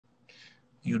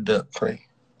You duck Kray.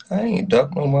 I ain't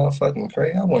duck no motherfucking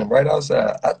Kray. I went right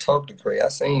outside. I talked to Kray. I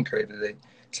seen Kray today.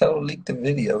 Tell him leak the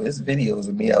video. It's videos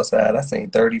of me outside. I seen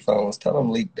 30 phones. Tell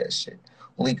him leak that shit.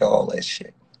 Leak all that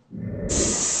shit.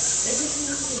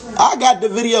 I got the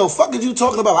video. Fuck is you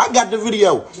talking about? I got the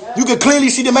video. You can clearly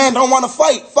see the man don't want to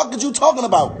fight. Fuck is you talking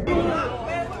about?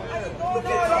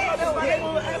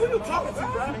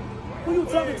 Who you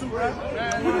talking to, bro? Who you talking to, bro?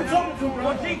 Who you talking to,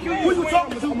 bro? Who you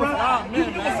talking to, bro?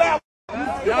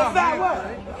 You gonna side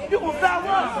what? You gonna side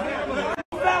what?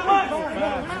 Side what?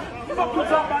 Fuck you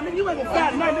talking about, nigga? You ain't gonna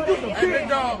side nothing. You some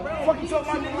bitch. Fuck you talking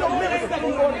about, nigga? You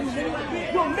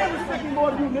don't never respect me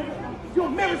more than you, nigga. You don't never respect me more than you, nigga. You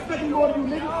don't never respect me more than you,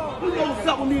 nigga. You know what's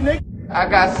up with me, nigga. I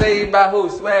got saved by who?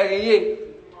 Swazzytv.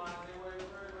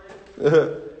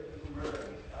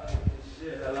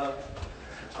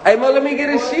 Hey, Mo, let me get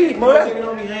his sheet, Mo. Nigga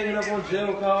don't be hanging up on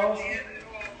jail calls.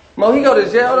 Mo, he go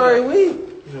to jail every week.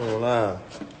 You don't lie.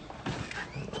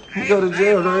 He go to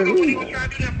jail every week.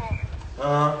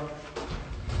 Trying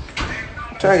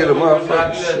to get a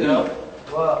motherfucking sheet.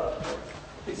 What?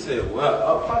 He said what?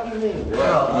 Oh, fuck you mean?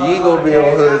 What? You gonna be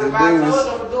on Hoods and News.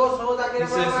 He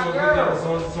said as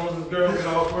soon as this girl get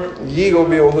off work. You gonna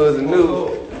be on Hoods and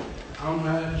News. I'm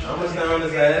gonna stay on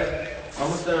his ass. I'm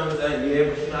gonna stay on his ass. Yeah,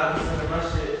 but you know, I be sending my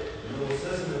shit. You know,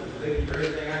 system, they do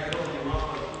everything I can on your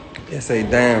mom. They say,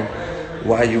 damn,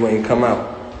 why you ain't come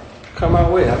out? Come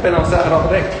out where? I've been outside all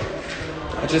day.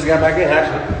 I just got back in,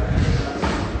 actually.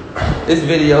 It's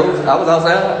videos. I was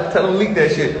outside. Tell them leak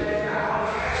that shit.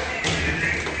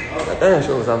 That damn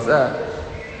sure was outside.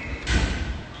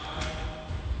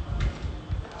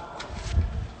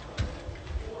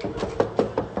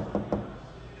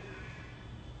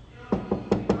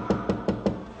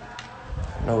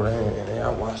 No, they ain't. I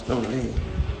watched them leave.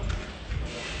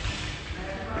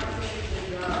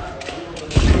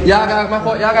 Y'all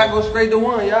gotta go straight to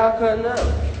one. Y'all cutting up.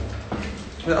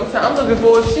 I'm looking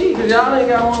for a sheet because y'all ain't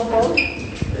got one for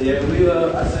me. Yeah,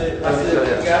 I said, we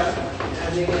got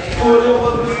you. Who are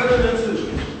supposed to be sending them to?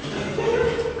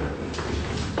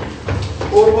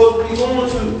 Who are supposed to be going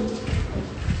to?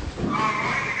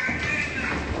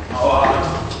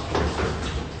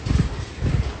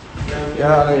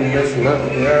 Y'all ain't missing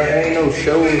nothing. Y'all ain't no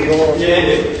shows going on.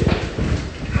 Yeah.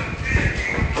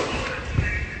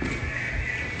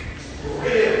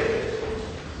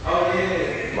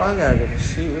 I gotta get a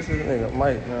sheet. What's this nigga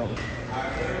Mike now?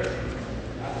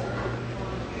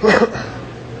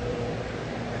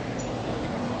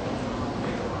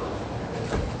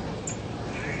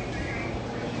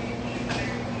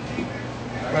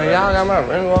 Man, y'all got my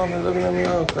ring off and looking at me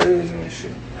all crazy and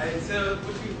shit. Hey, tell us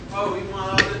what you you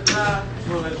want all this live?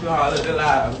 You want to let you all this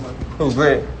live? Who's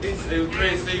Greg? He said,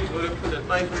 Kray said you would have put a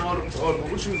knife in all the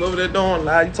what you was over there doing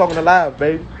live? You talking to live,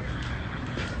 baby.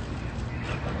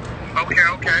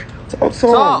 Okay. Talk to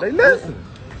them. They listen.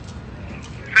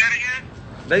 Say it again?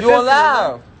 They You on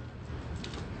live?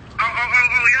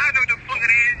 Y'all know the fuck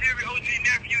it is. Every OG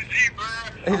nephew G, bro.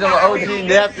 He's an OG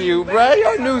nephew, bro.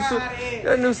 Your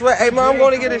new sweat. Hey, man, I'm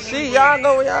going to get a sheet. Y'all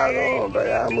go where y'all going, bro.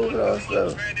 Y'all moving on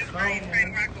stuff.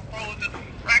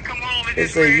 They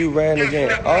say you ran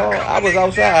again. Oh, I was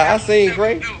outside. I seen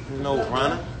Kray. No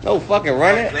running. No fucking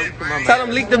running. Tell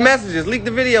them leak the messages, leak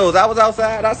the videos. I was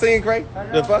outside. I seen Kray.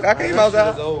 The fuck? I came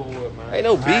outside. Ain't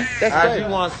no beef. That's crazy. IG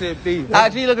want to see beef.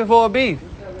 IG looking for a beef.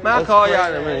 Man, I'll call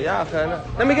y'all in a minute. Y'all cutting up.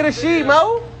 Let me get a sheet,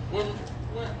 Mo.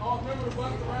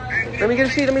 Let me get a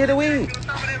sheet. Let me hit the weed.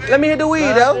 Let me hit the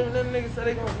weed, though. Them niggas said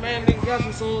they gonna, man, nigga got you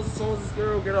as soon as this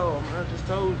girl get off, man. I just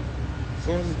told you. As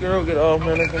soon as this girl get off,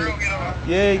 man,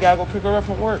 yeah, you gotta go pick her up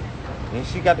from work. And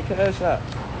she got the cash out.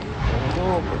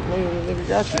 Nigga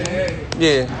got you.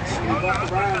 Yeah.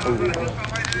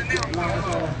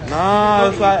 Nah,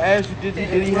 that's why I asked you,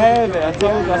 did he have it? I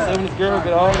told you, I said when this girl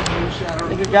get off,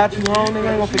 nigga got you home, nigga ain't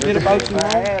gonna forget about you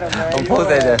home. I'm post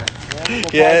that.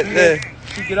 Yeah.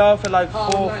 She get off at like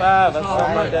 4 or 5 or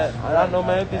something like that. I don't know,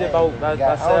 man. It be about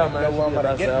myself, man.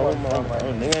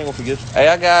 Nigga ain't gonna forget you. Hey,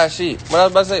 I got a sheet. What I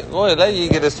was about to say, go ahead, let you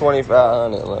get this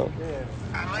 2,500, man.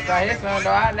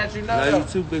 I'll let you know. Love you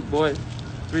too, big boy.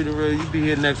 3 to real, you be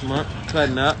here next month,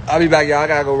 cutting up. I'll be back, y'all. I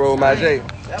gotta go roll my J.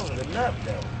 That was enough,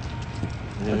 though.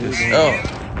 Yeah,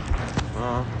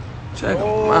 check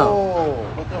them out.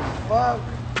 What the fuck?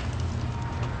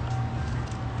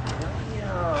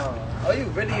 Oh, you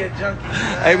really a junkie.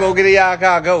 Hey, Mo, get in y'all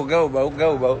car. Go, Bo.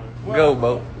 Go, Bo.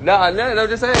 Nah, no,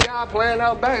 just saying, y'all playing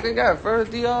out back. They got first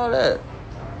D, all that.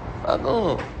 Fuck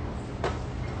on.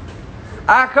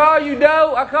 I call you,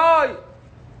 though. I call you.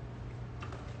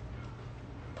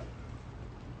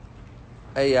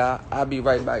 Hey y'all, I'll be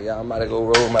right back, y'all. I'm about to go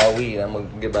roll my weed. I'm gonna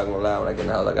get back on live when I get in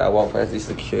the house. I gotta walk past these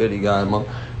security guys.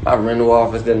 My rental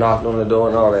office, they knocked on the door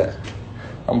and all that.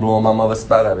 I'm blowing my mother's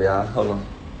spot up, y'all. Hold on.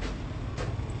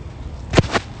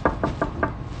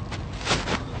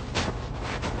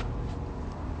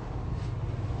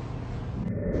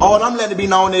 All I'm letting it be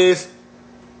known is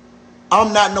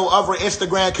I'm not no other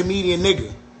Instagram comedian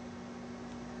nigga.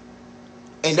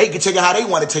 And they can take it how they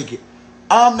want to take it.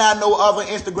 I'm not no other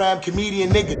Instagram comedian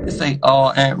nigga. This ain't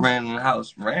all Aunt ran in the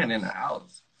house. Ran in the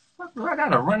house? What do I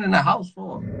gotta run in the house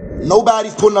for?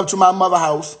 Nobody's pulling up to my mother's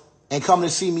house and coming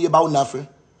to see me about nothing.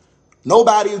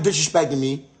 Nobody is disrespecting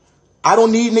me. I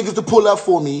don't need niggas to pull up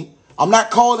for me. I'm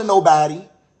not calling nobody.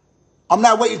 I'm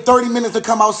not waiting 30 minutes to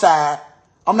come outside.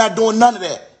 I'm not doing none of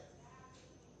that.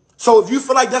 So if you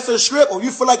feel like that's a strip or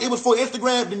you feel like it was for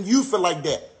Instagram, then you feel like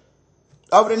that.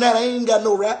 Other than that, I ain't got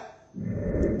no rap.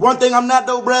 One thing I'm not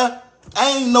though, bruh,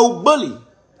 I ain't no bully.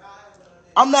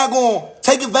 I'm not going to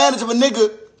take advantage of a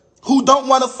nigga who don't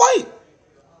want to fight.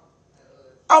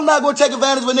 I'm not going to take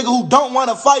advantage of a nigga who don't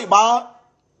want to fight, Bob.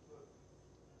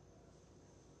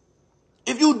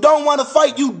 If you don't want to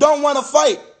fight, you don't want to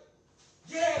fight.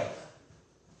 Yeah.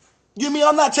 You mean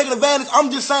I'm not taking advantage?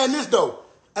 I'm just saying this, though.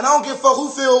 And I don't give a fuck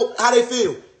who feel how they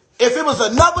feel. If it was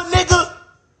another nigga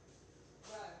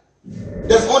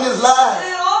that's on his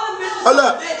live. Hold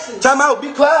up. Time out.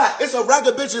 Be quiet. It's a rack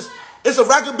of bitches. It's a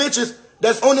rack of bitches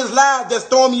that's on his live that's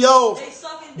throwing me off.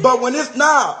 But when it's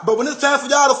time for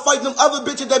y'all to fight them other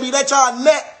bitches that be that y'all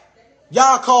neck,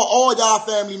 y'all call all y'all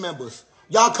family members.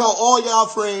 Y'all call all y'all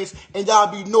friends and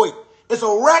y'all be annoyed. It's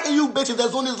a rack of you bitches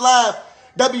that's on this live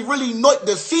that be really annoyed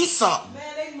to see something. Man,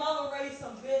 they mama raised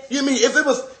some bitch. You mean if it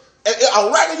was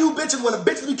a rack of you bitches when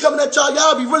the bitches be coming at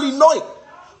y'all be really annoyed.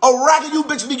 A rack of you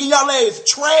bitches be getting y'all ass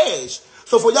trash.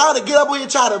 So for y'all to get up here and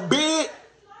try to bid,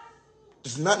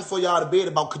 there's nothing for y'all to bid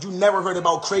about because you never heard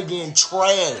about Kray getting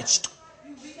trashed.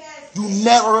 You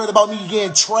never heard about me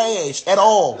getting trashed at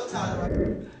all.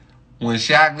 When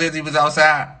Glizzy was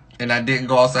outside and I didn't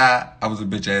go outside, I was a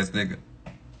bitch ass nigga.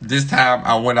 This time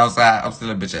I went outside, I'm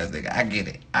still a bitch ass nigga. I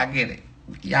get it.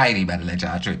 Y'all ain't even about to let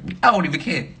y'all trick me. I don't even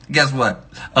care. Guess what?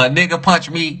 A nigga punch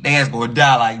me, they ass gonna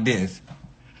die like this.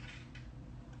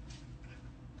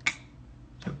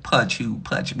 Punch who?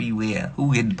 Punch me where?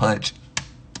 Who getting punched?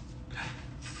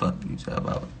 Fuck you talking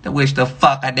about? I wish the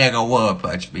fuck a nigga would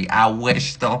punch me. I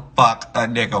wish the fuck a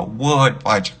nigga would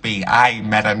punch me. I ain't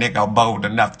met a nigga bold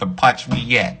enough to punch me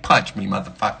yet. Punch me,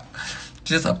 motherfucker.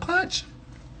 Just a punch.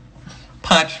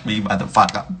 Punch me,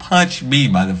 motherfucker. Punch me,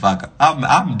 motherfucker.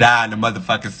 I'm dying to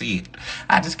motherfucker see it.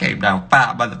 I just came down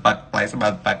 5 motherfucking flights of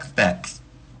motherfucking steps.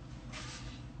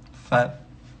 Fuck.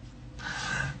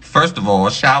 First of all,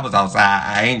 Shy was outside.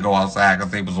 I ain't go outside because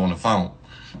they was on the phone.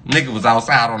 Nigga was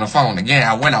outside on the phone. Again,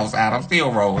 I went outside. I'm still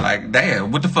rolling. Like,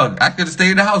 damn, what the fuck? I could have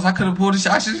stayed in the house. I could have pulled a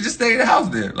shot. I should have just stayed in the house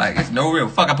there. Like, it's no real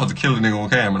fuck. I'm supposed to kill the nigga on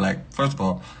camera. Like, first of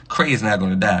all, Kray is not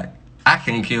going to die. I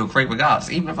can't kill Kray regardless.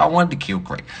 Even if I wanted to kill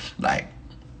Kray. Like,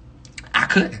 I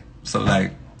couldn't. So,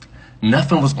 like,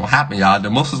 nothing was going to happen, y'all. The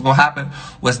most was going to happen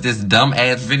was this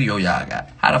dumb-ass video y'all got.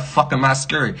 How the fuck am I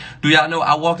scary? Do y'all know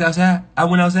I walked outside? I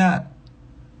went outside.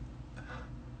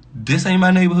 This ain't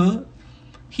my neighborhood.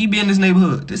 He be in this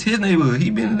neighborhood. This his neighborhood. He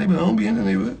be in the neighborhood. I don't be in the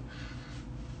neighborhood.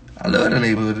 I love the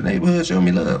neighborhood. The neighborhood show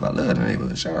me love. I love the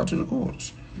neighborhood. Shout out to the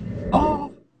quarters.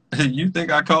 Oh, you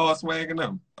think I called Swagging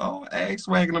them? Oh, I asked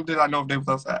Swagging them, did I know if they was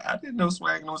outside? I didn't know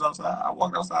Swagging them was outside. I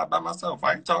walked outside by myself.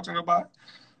 I ain't talking to nobody.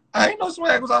 I ain't know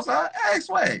Swag was outside. I asked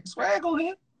Swag. Swag on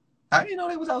here. I didn't know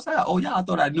they was outside. Oh, y'all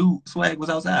thought I knew Swag was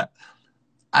outside.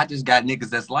 I just got niggas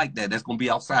that's like that. That's going to be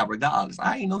outside regardless.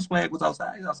 I ain't know Swag was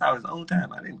outside. He's outside his own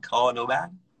time. I didn't call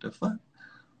nobody. The fuck?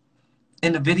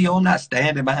 In the video, I'm not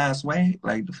standing behind Swag.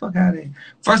 Like, the fuck out of here.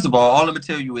 First of all I'm going to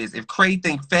tell you is, if Kray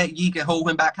think Fat Yee can hold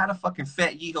him back, how the fucking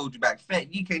Fat Yee hold you back?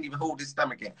 Fat Yee can't even hold his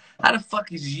stomach in. How the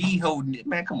fuck is Yee holding it?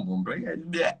 Man, come on, bro.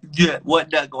 Yeah,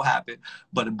 what not going to happen?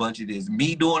 But a bunch of this.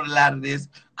 Me doing a lot of this.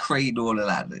 Kray doing a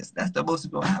lot of this. That's the most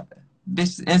that's going to happen.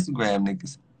 Bitches, Instagram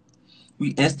niggas.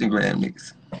 We Instagram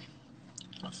niggas.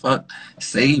 Fuck,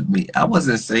 save me. I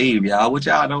wasn't saved, y'all. What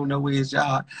y'all don't know is,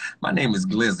 y'all, my name is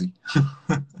Glizzy.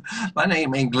 My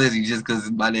name ain't Glizzy just because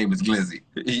my name is Glizzy.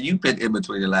 You put in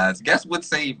between your lines. Guess what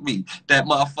saved me? That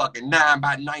motherfucking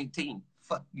 9x19.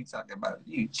 Fuck you talking about?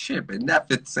 You tripping.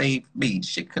 Nothing saved me.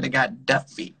 Shit could have got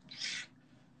Duffy.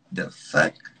 The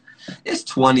fuck? It's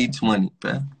 2020,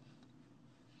 bro. All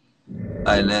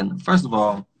right, Len. First of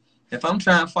all, if I'm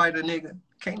trying to fight a nigga,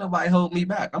 can't nobody hold me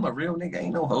back. I'm a real nigga.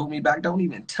 Ain't no hold me back. Don't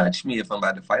even touch me if I'm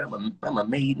about to fight. I'm a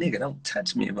made nigga. Don't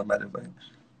touch me if I'm about to fight.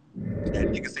 That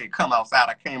nigga said, come outside.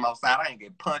 I came outside. I ain't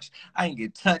get punched. I ain't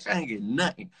get touched. I ain't get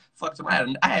nothing. Fuck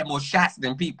somebody. I had more shots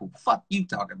than people. Fuck you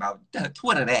talking about.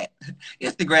 Twitter that.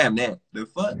 Instagram that. The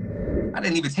fuck? I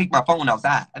didn't even take my phone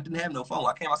outside. I didn't have no phone.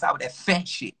 I came outside with that fat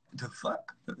shit. The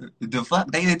fuck? The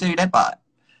fuck? They didn't tell you that part.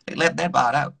 They left that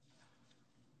part out.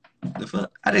 The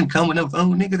fuck? I didn't come with no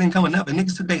phone. Niggas didn't come with nothing.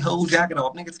 Niggas took their whole jacket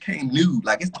off. Niggas came nude.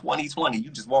 Like, it's 2020. You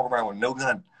just walk around with no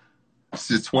gun. It's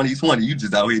just 2020. You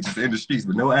just out here just in the streets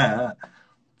with no eye.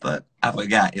 But I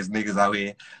forgot. It's niggas out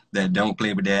here that don't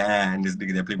play with their eye and this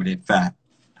nigga that play with their fat.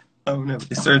 Oh, no.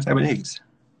 It's certain type of niggas.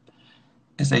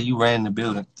 They say you ran in the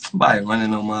building. Somebody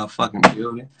running no motherfucking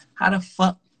building. How the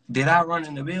fuck did I run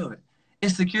in the building?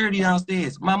 It's security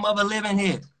downstairs. My mother living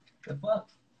here. The fuck?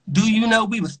 Do you know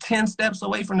we was 10 steps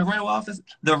away from the rental office?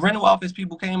 The rental office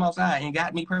people came outside and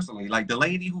got me personally. Like, the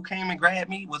lady who came and grabbed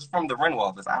me was from the rental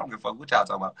office. I don't give a fuck what y'all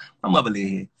talking about. My mother live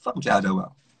here. Fuck what y'all talking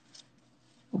about.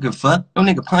 I don't give a fuck. No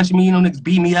nigga punching me. No niggas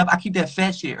beat me up. I keep that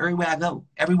fat shit everywhere I go.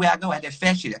 Everywhere I go, I had that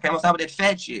fat shit. I came outside with that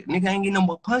fat shit. Nigga ain't getting no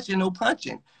more punching, no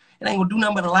punching. It ain't gonna do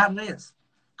nothing but a lot of this.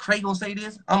 Kray gonna say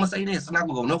this. I'm gonna say this. I'm not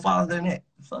gonna go no farther than that.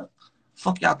 Fuck.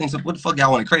 Fuck y'all think so. What the fuck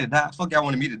y'all want Kray to die? Fuck y'all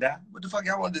wanted me to die? What the fuck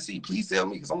y'all wanted to see? Please tell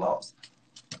me, because I'm lost.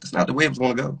 That's not the way it was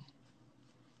gonna go.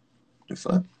 The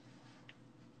fuck?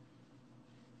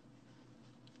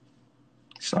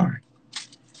 Sorry.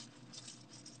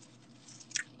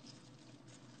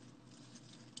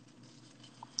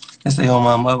 They say, oh,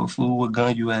 my mother, fool, what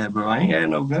gun you had, bro? I ain't had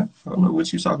no gun. I don't know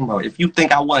what you talking about. If you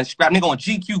think I wasn't strapped, nigga, on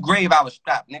GQ grave, I was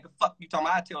strapped. Nigga, fuck you talking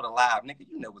about. I tell the live, nigga,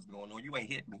 you know what's going on. You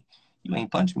ain't hit me. You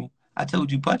ain't punch me. I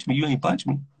told you punch me. You ain't punch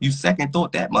me. You second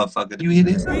thought that motherfucker. You hear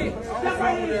this? Step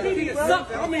right in and see me, bro.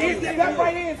 Step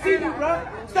right in and see me, bro.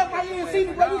 Step right in and see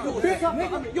me, bro. You a bitch,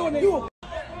 nigga. You a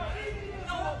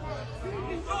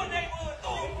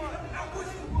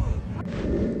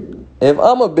If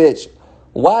I'm a bitch,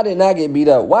 why didn't I get beat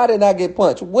up? Why didn't I get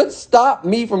punched? What stopped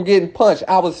me from getting punched?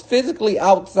 I was physically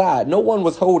outside. No one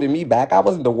was holding me back. I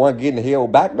wasn't the one getting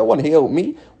held back. No one held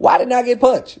me. Why didn't I get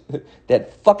punched?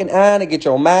 That fucking iron to get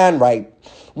your mind right.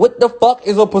 What the fuck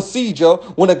is a procedure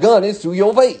when a gun is to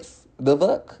your face? The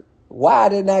fuck? Why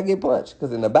didn't I get punched?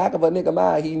 Because in the back of a nigga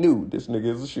mind, he knew this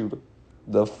nigga is a shooter.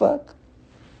 The fuck?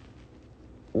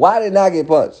 Why didn't I get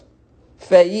punched?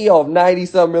 Fat Yee off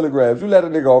 90-something milligrams. You let a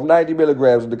nigga off 90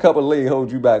 milligrams and a couple of legs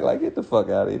hold you back. Like, get the fuck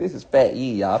out of here. This is Fat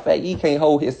Yee, y'all. Fat Yee can't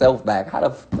hold himself back. How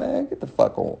the man? Get the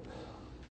fuck on.